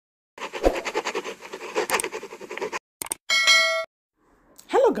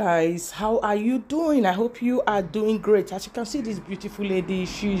Hello guys, how are you doing? I hope you are doing great. As you can see, this beautiful lady,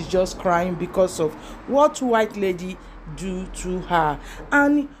 she is just crying because of what white lady do to her.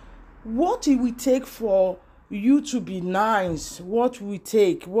 And what it will take for you to be nice, what will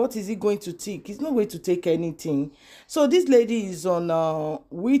take, what is it going to take? It's not going to take anything. So this lady is on a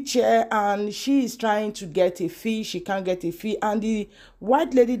wheelchair and she is trying to get a fee. She can't get a fee, and the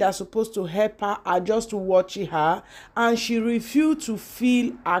white lady that's supposed to help her are just watching her, and she refused to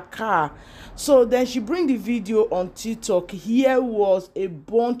fill her car. So then she bring the video on TikTok. Here was a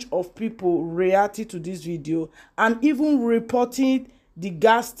bunch of people reacting to this video and even reporting the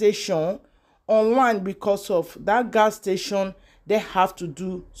gas station online. Because of that gas station, they have to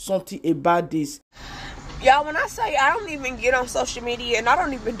do something about this. Y'all, when I say I don't even get on social media and I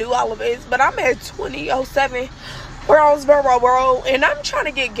don't even do all of this, but I'm at 2007 Brownsboro Road and I'm trying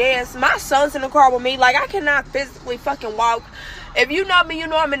to get gas. My son's in the car with me. Like, I cannot physically fucking walk. If you know me, you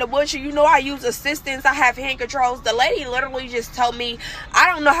know I'm in the wheelchair. You know I use assistance. I have hand controls. The lady literally just told me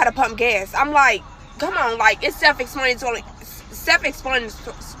I don't know how to pump gas. I'm like, come on, like, it's self-explanatory.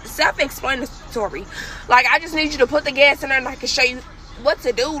 Self-explanatory. Like, I just need you to put the gas in there and I can show you what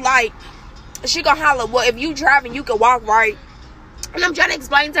to do. Like, she gonna holler, well, if you driving, you can walk, right? And I'm trying to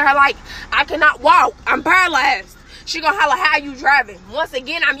explain to her, like, I cannot walk. I'm paralyzed. She gonna holler, how you driving? Once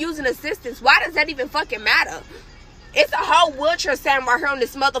again, I'm using assistance. Why does that even fucking matter? It's a whole wheelchair stand right here on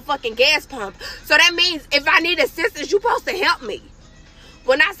this motherfucking gas pump. So that means if I need assistance, you supposed to help me.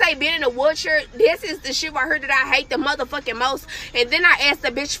 When I say being in a wheelchair, this is the shit right here that I hate the motherfucking most. And then I asked the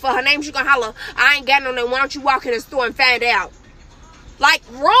bitch for her name. She gonna holler, I ain't got no name. Why don't you walk in the store and find out? Like,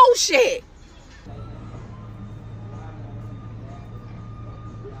 real shit.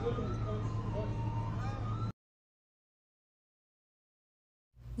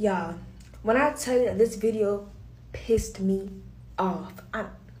 Y'all, when I tell you that this video pissed me off,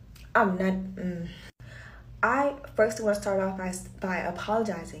 I'm not. I first want to start off by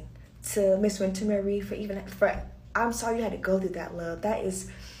apologizing to Miss Winter Marie for I'm sorry you had to go through that, love. That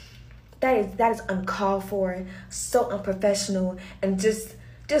is uncalled for, so unprofessional, and just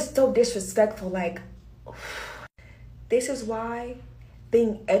so disrespectful. Like, this is why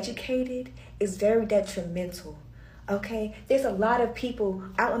being educated is very detrimental. Okay, there's a lot of people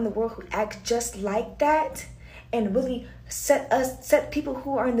out in the world who act just like that, and really set people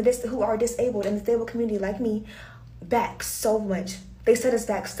who are disabled in the disabled community like me back so much. They set us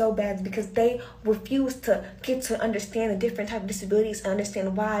back so bad because they refuse to get to understand the different type of disabilities and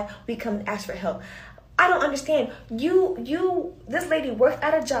understand why we come and ask for help. I don't understand. This lady worked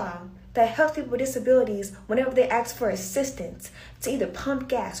at a job that helps people with disabilities whenever they ask for assistance to either pump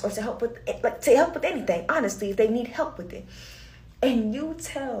gas or to help with anything, honestly, if they need help with it. And you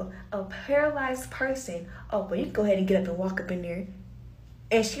tell a paralyzed person, oh, well, you can go ahead and get up and walk up in there.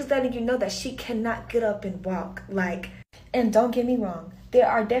 And she's letting you know that she cannot get up and walk. Like, and don't get me wrong, there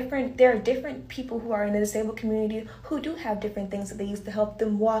are different people who are in the disabled community who do have different things that they use to help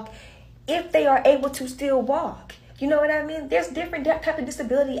them walk if they are able to still walk. You know what I mean? There's different type of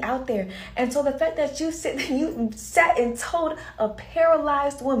disability out there. And so the fact that you sat and told a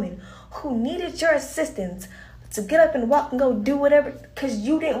paralyzed woman who needed your assistance to get up and walk and go do whatever because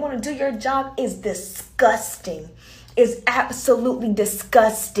you didn't want to do your job is disgusting. Is absolutely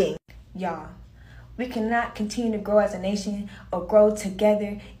disgusting. Y'all, we cannot continue to grow as a nation or grow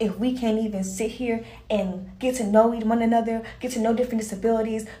together if we can't even sit here and get to know one another, get to know different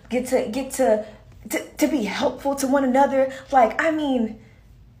disabilities, get to be helpful to one another. Like, I mean,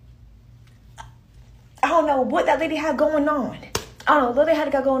 I don't know what that lady had going on. I don't know what they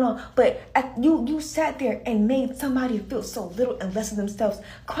had going on, but you sat there and made somebody feel so little and less of themselves,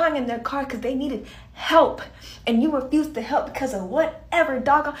 crying in their car because they needed help, and you refused to help because of whatever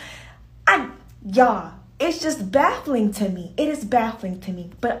doggone. Y'all, it's just baffling to me. It is baffling to me.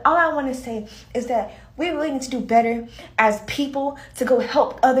 But all I want to say is that we really need to do better as people to go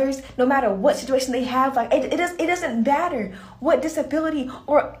help others, no matter what situation they have. Like, it doesn't matter what disability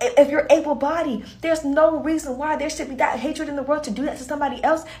or if you're able-bodied. There's no reason why there should be that hatred in the world to do that to somebody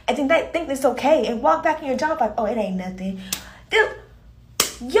else and think it's okay and walk back in your job like, oh, it ain't nothing.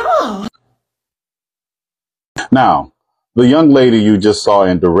 Y'all. Now, the young lady you just saw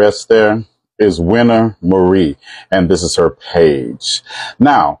in duress there is Winter Marie, and this is her page.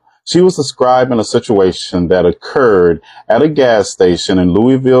 Now, she was describing a situation that occurred at a gas station in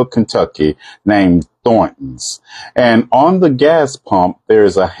Louisville, Kentucky, named Thornton's. And on the gas pump, there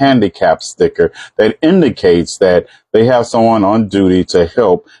is a handicap sticker that indicates that they have someone on duty to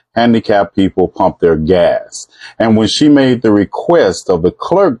help handicapped people pump their gas. And when she made the request of the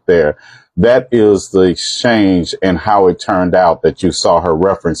clerk there That is the exchange and how it turned out that you saw her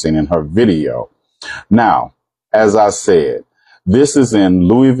referencing in her video. Now, as I said, this is in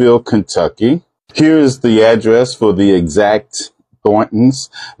Louisville, Kentucky. Here's the address for the exact Thorntons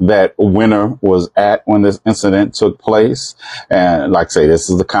that Winner was at when this incident took place. And like I say, this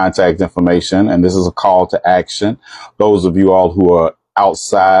is the contact information, and this is a call to action. Those of you all who are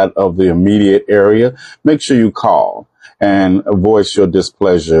outside of the immediate area, make sure you call and voice your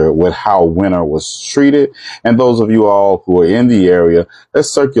displeasure with how Winner was treated. And those of you all who are in the area,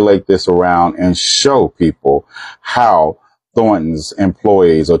 let's circulate this around and show people how Thornton's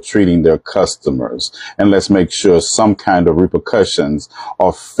employees are treating their customers. And let's make sure some kind of repercussions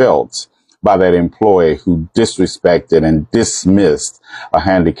are felt by that employee who disrespected and dismissed a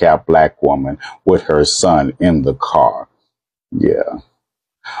handicapped black woman with her son in the car. Yeah.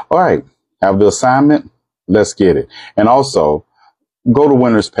 All right. Have the assignment. Let's get it. And also, go to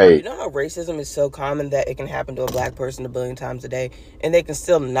Winner's page. You know how racism is so common that it can happen to a black person a billion times a day, and they can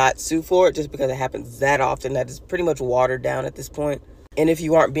still not sue for it just because it happens that often that it's pretty much watered down at this point. And if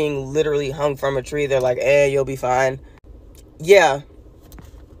you aren't being literally hung from a tree, they're like, you'll be fine. Yeah.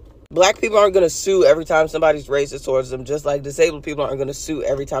 Black people aren't going to sue every time somebody's racist towards them, just like disabled people aren't going to sue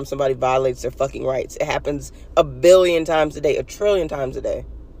every time somebody violates their fucking rights. It happens a billion times a day, a trillion times a day.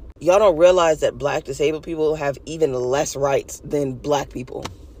 Y'all don't realize that black disabled people have even less rights than black people.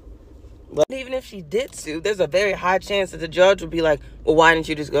 But even if she did sue, there's a very high chance that the judge would be like, well, why didn't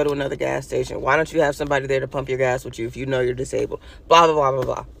you just go to another gas station? Why don't you have somebody there to pump your gas with you if you know you're disabled? Blah, blah, blah,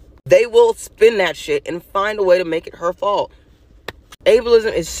 blah, blah. They will spin that shit and find a way to make it her fault.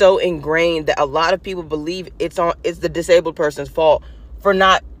 Ableism is so ingrained that a lot of people believe it's the disabled person's fault for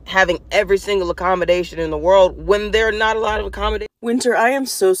not having every single accommodation in the world when there are not a lot of accommodations. Winter, I am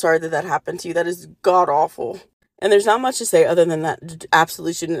so sorry that that happened to you. That is god-awful. And there's not much to say other than that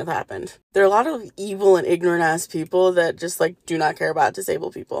absolutely shouldn't have happened. There are a lot of evil and ignorant-ass people that just, do not care about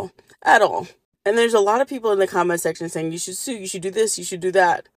disabled people at all. And there's a lot of people in the comment section saying you should sue, you should do this, you should do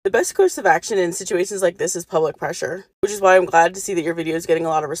that. The best course of action in situations like this is public pressure, which is why I'm glad to see that your video is getting a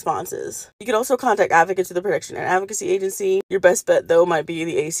lot of responses. You can also contact advocates of the Protection and Advocacy Agency. Your best bet, though, might be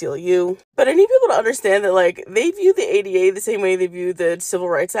the ACLU. But I need people to understand that, they view the ADA the same way they view the Civil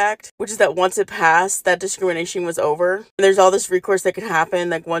Rights Act, which is that once it passed, that discrimination was over. And there's all this recourse that can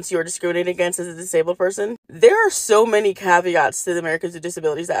happen, once you're discriminated against as a disabled person. There are so many caveats to the Americans with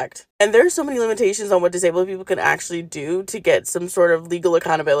Disabilities Act. And there are so many limitations on what disabled people can actually do to get some sort of legal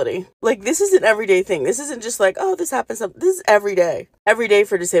accountability. This is an everyday thing. This isn't just oh, this happens. This is every day. Every day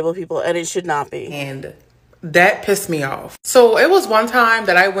for disabled people, and it should not be. And that pissed me off. So it was one time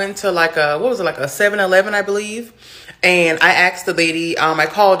that I went to a 7-Eleven, I believe. And I asked the lady, I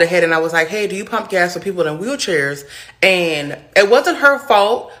called ahead and I was like, hey, do you pump gas for people in wheelchairs? And it wasn't her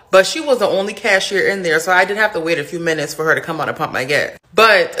fault, but she was the only cashier in there. So I did have to wait a few minutes for her to come out and pump my gas.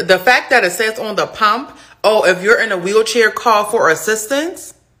 But the fact that it says on the pump, oh, if you're in a wheelchair, call for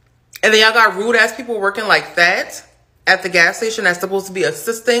assistance. And then y'all got rude ass people working like that at the gas station that's supposed to be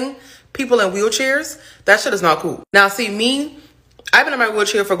assisting people in wheelchairs. That shit is not cool. Now, see, me, I've been in my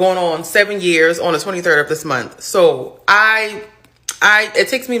wheelchair for going on 7 years on the 23rd of this month. So it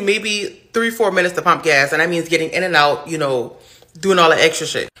takes me maybe 3-4 minutes to pump gas. And that means getting in and out, doing all the extra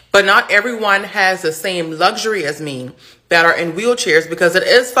shit. But not everyone has the same luxury as me that are in wheelchairs, because it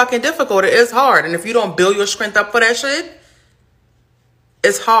is fucking difficult. It is hard. And if you don't build your strength up for that shit,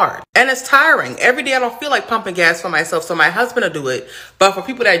 it's hard and it's tiring. Every day I don't feel like pumping gas for myself, so my husband will do it. But for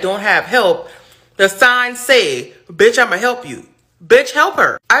people that don't have help, the signs say, bitch, I'ma help you. Bitch, help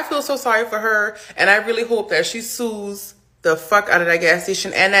her. I feel so sorry for her, and I really hope that she sues the fuck out of that gas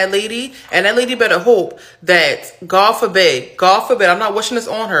station and that lady. And that lady better hope that, God forbid, I'm not wishing this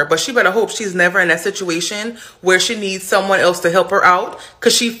on her, but she better hope she's never in that situation where she needs someone else to help her out,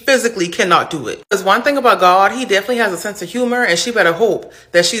 because she physically cannot do it. Because one thing about God, he definitely has a sense of humor, and she better hope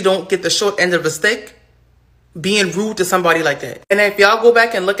that she don't get the short end of the stick being rude to somebody like that. And if y'all go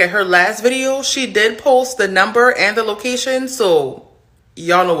back and look at her last video, she did post the number and the location, so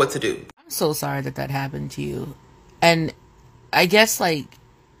y'all know what to do. I'm so sorry that happened to you. And I guess,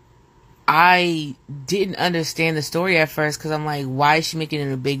 I didn't understand the story at first, because I'm like, why is she making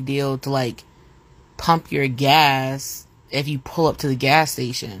it a big deal to, pump your gas if you pull up to the gas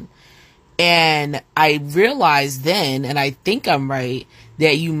station? And I realized then, and I think I'm right,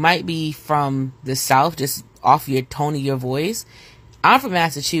 that you might be from the South, just off your tone of your voice. I'm from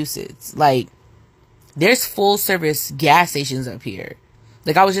Massachusetts. There's full service gas stations up here.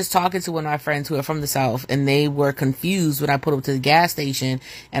 I was just talking to one of my friends who are from the South, and they were confused when I put up to the gas station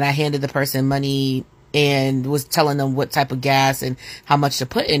and I handed the person money and was telling them what type of gas and how much to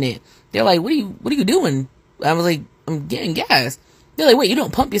put in it. They're like, what are you doing? I was like, I'm getting gas. They're like, wait, you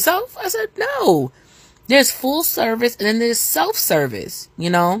don't pump yourself? I said, no. There's full service and then there's self-service, you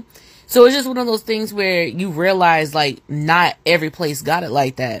know? So it's just one of those things where you realize, like, not every place got it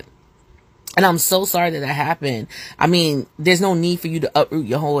like that. And I'm so sorry that happened. I mean, there's no need for you to uproot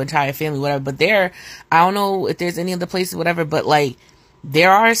your whole entire family, whatever. But I don't know if there's any other places, whatever, but, like,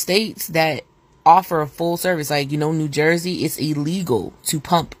 there are states that offer a full service. Like, you know, New Jersey, it's illegal to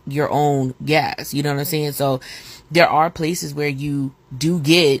pump your own gas. You know what I'm saying? So there are places where you do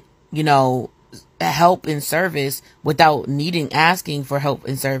get, you know, help and service without asking for help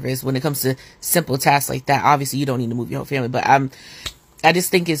and service when it comes to simple tasks like that. Obviously, you don't need to move your whole family, but I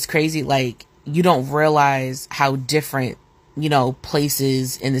just think it's crazy. Like, you don't realize how different, you know,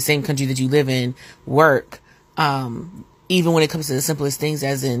 places in the same country that you live in work. Even when it comes to the simplest things,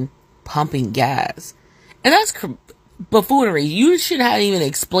 as in pumping gas. And that's buffoonery. You should have even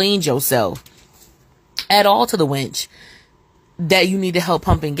explained yourself at all to the wench that you need to help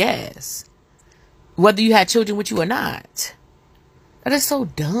pumping gas, whether you had children with you or not. That is so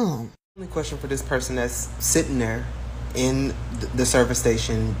dumb. Only question for this person that's sitting there in the service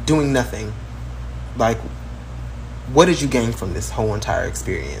station doing nothing. Like, what did you gain from this whole entire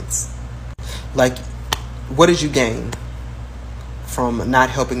experience? Like, what did you gain from not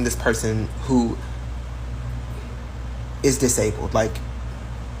helping this person who is disabled? Like,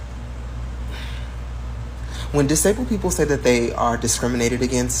 when disabled people say that they are discriminated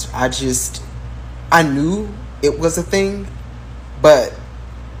against, I knew it was a thing, but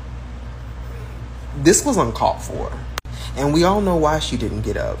this was uncalled for. And we all know why she didn't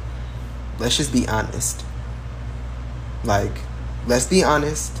get up. Let's just be honest. Like, let's be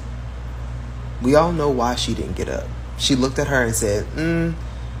honest. We all know why she didn't get up. She looked at her and said,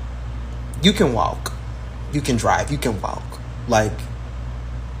 you can walk. You can drive. You can walk. Like,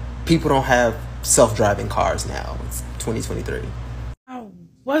 people don't have self-driving cars now. It's 2023. I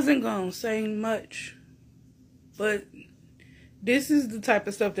wasn't gonna say much, but this is the type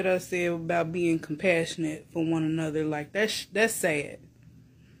of stuff that I said about being compassionate for one another. Like, that's sad.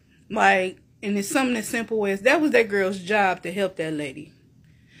 Like, and it's something as simple as that was that girl's job to help that lady.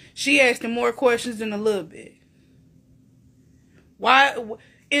 She asked him more questions than a little bit. Why?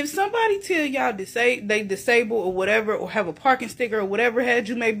 If somebody tell y'all they disabled or whatever, or have a parking sticker or whatever had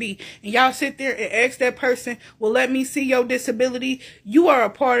you may be, and y'all sit there and ask that person, well, let me see your disability, you are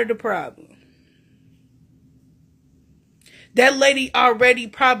a part of the problem. That lady already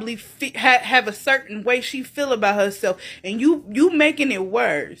probably have a certain way she feel about herself, and you making it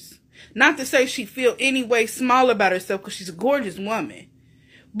worse. Not to say she feel any way small about herself, because she's a gorgeous woman.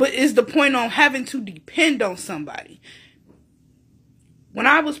 But is the point on having to depend on somebody? When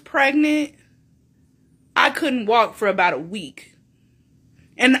I was pregnant, I couldn't walk for about a week.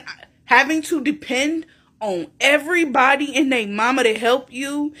 And having to depend on everybody and their mama to help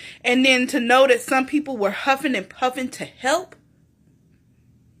you, and then to know that some people were huffing and puffing to help,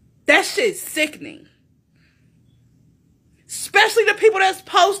 that shit's sickening. Especially the people that's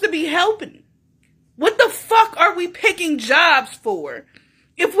supposed to be helping. What the fuck are we picking jobs for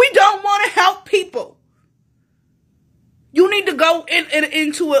if we don't want to help people? You need to go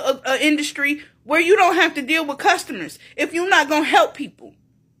into an industry where you don't have to deal with customers if you're not going to help people.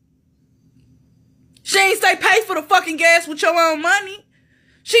 She ain't say pay for the fucking gas with your own money.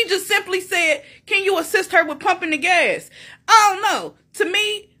 She just simply said, can you assist her with pumping the gas? I don't know. To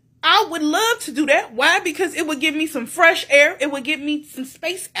me, I would love to do that. Why? Because it would give me some fresh air. It would give me some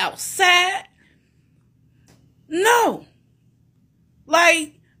space outside. No.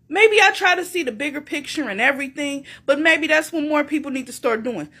 Like, maybe I try to see the bigger picture and everything, but maybe that's what more people need to start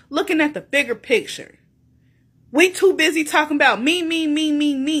doing. Looking at the bigger picture. We too busy talking about me, and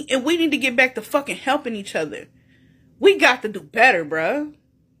we need to get back to fucking helping each other. We got to do better, bruh.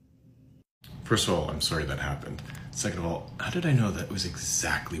 First of all, I'm sorry that happened. Second of all, how did I know that was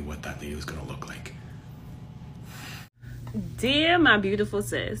exactly what that lady was going to look like? Dear my beautiful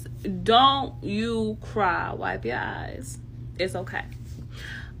sis, don't you cry. Wipe your eyes. It's okay.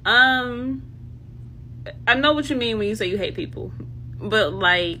 I know what you mean when you say you hate people, but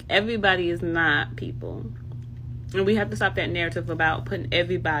like, everybody is not people. And we have to stop that narrative about putting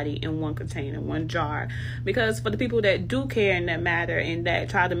everybody in one container, one jar. Because for the people that do care and that matter and that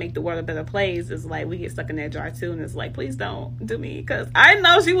try to make the world a better place, it's like we get stuck in that jar too. And it's like, please don't do me. Because I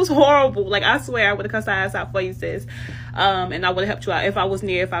know she was horrible. Like, I swear I would have cussed her ass out for you, sis. And I would have helped you out if I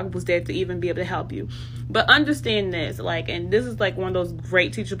was there to even be able to help you. But understand this, like, and this is like one of those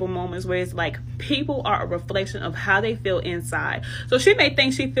great teachable moments where it's like people are a reflection of how they feel inside. So she may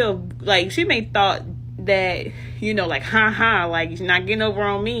think she may that, you know, like, like, you're not getting over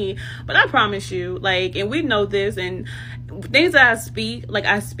on me. But I promise you, like, and we know this, and things that I speak, like,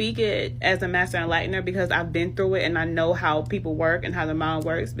 I speak it as a master enlightener because I've been through it and I know how people work and how the mind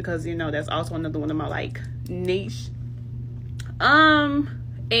works, because, you know, that's also another one of my, like, niche.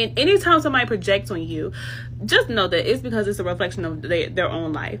 And anytime somebody projects on you, just know that it's because it's a reflection of their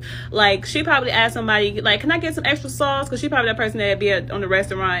own life. Like, she probably asked somebody, like, can I get some extra sauce? Because she probably that person that'd be on the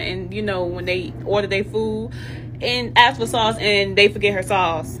restaurant, and, you know, when they order their food and ask for sauce and they forget her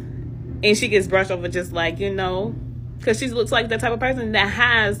sauce, and she gets brushed over, just like, you know, because she looks like that type of person that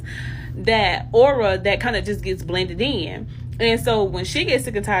has that aura that kind of just gets blended in. And so when she gets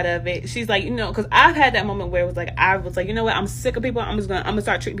sick and tired of it, she's like, you know, because I've had that moment where it was like, I was like, you know what, I'm sick of people. I'm gonna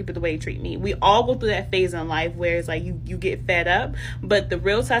start treating people the way they treat me. We all go through that phase in life where it's like you get fed up. But the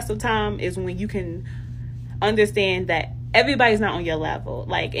real test of time is when you can understand that everybody's not on your level.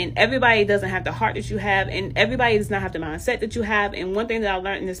 Like, and everybody doesn't have the heart that you have, and everybody does not have the mindset that you have. And one thing that I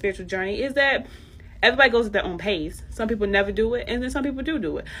learned in the spiritual journey is that everybody goes at their own pace. Some people never do it, and then some people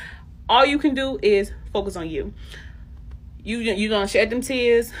do it. All you can do is focus on you. You gonna shed them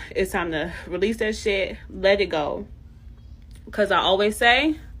tears. It's time to release that shit. Let it go. Because I always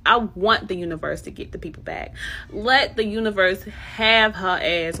say, I want the universe to get the people back. Let the universe have her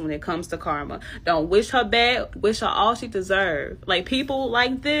ass when it comes to karma. Don't wish her bad. Wish her all she deserves. Like, people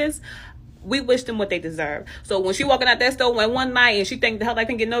like this, we wish them what they deserve. So when she walking out that store one night and she think the hell life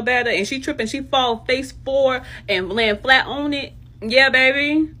can get no better, and she tripping, she fall face forward and land flat on it. Yeah,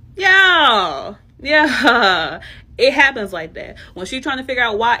 baby. Yeah. It happens like that. When she's trying to figure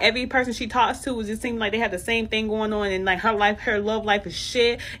out why every person she talks to is just seem like they have the same thing going on, and like her love life is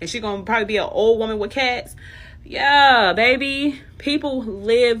shit, and she gonna probably be an old woman with cats. Yeah, baby. People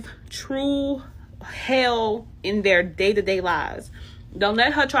live true hell in their day-to-day lives. Don't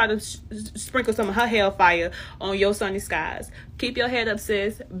let her try to sprinkle some of her hellfire on your sunny skies. Keep your head up,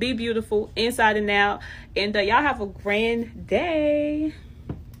 sis. Be beautiful inside and out. And y'all have a grand day.